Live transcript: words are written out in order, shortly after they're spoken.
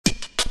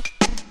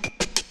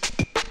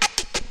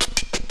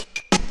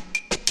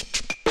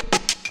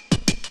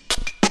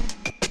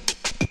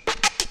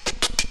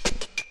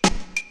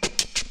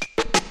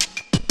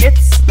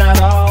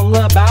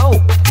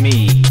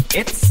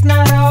It's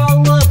not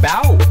all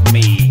about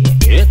me.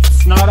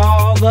 It's not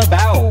all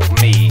about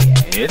me.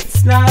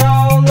 It's not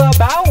all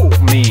about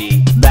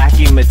me.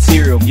 Lacking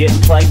material, getting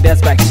plagued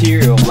as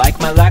bacterial. Like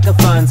my lack of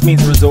funds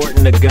means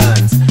resorting to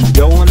guns.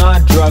 Going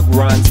on drug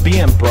runs,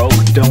 being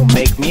broke don't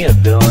make me a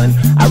villain.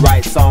 I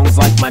write songs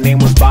like my name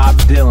was Bob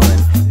Dylan.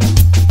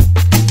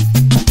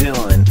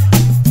 Dylan,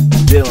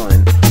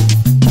 Dylan,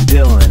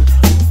 Dylan,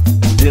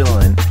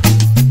 Dylan.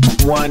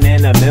 1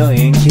 in a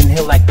million, can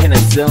hit like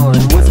penicillin.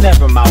 Was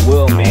never my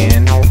will,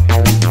 man.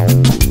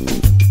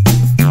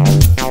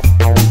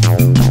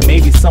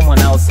 Maybe someone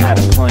else had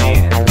a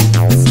plan.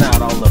 It's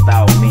not all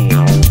about me.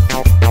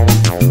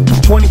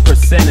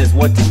 20% is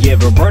what to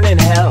give or burn in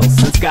hell,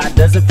 since God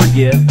doesn't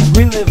forgive.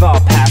 Relive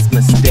all past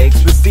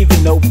mistakes,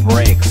 receiving no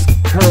breaks.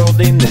 Curled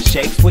in the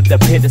shakes with the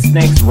pit of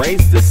snakes.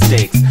 Raise the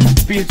stakes,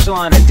 spiritual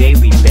on a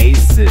daily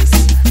basis.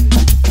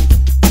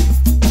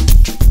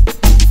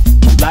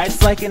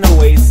 Life's like an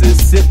oasis,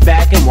 sit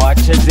back and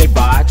watch as they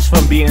botch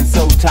from being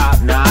so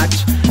top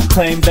notch.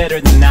 Claim better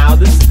than now,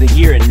 this is the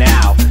here and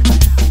now.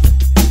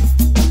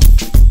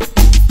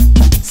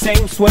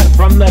 Same sweat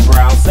from the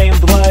brow, same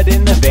blood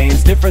in the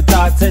veins, different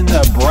thoughts in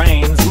the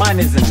brains. Mine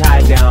isn't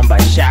tied down by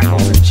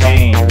shackles and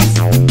chains.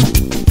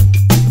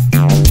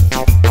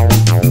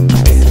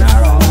 It's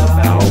not all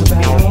about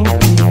me.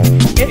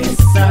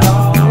 It's not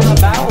all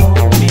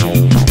about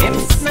me.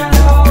 It's not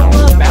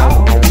all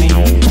about me.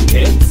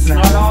 It's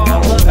not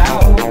all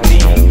about me.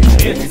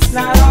 It's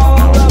not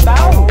all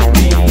about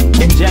me.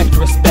 Inject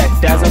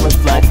respect as I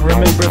reflect.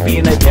 Remember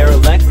being a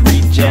derelict,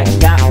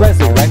 reject, not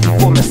resurrect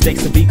for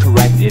mistakes to be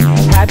corrected.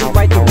 Had to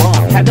right the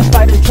wrong, had to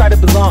fight and try to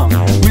belong.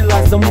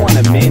 Realized I'm one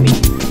of many.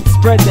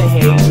 Spread the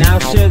hate, now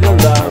share the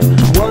love.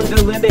 Willing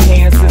to lend a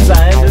hand since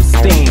I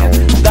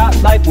understand. Thought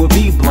life would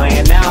be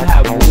bland, now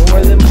have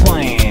more than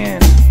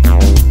planned.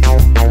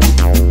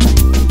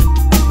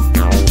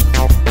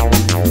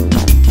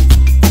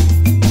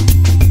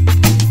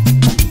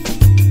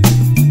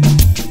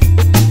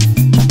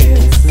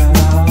 It's not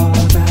all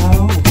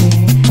about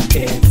me.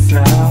 It's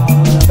not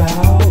all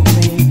about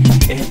me.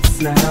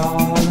 It's not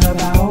all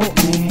about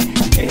me.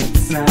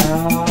 It's not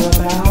all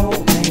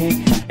about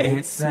me.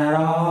 It's not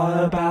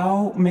all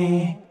about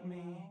me.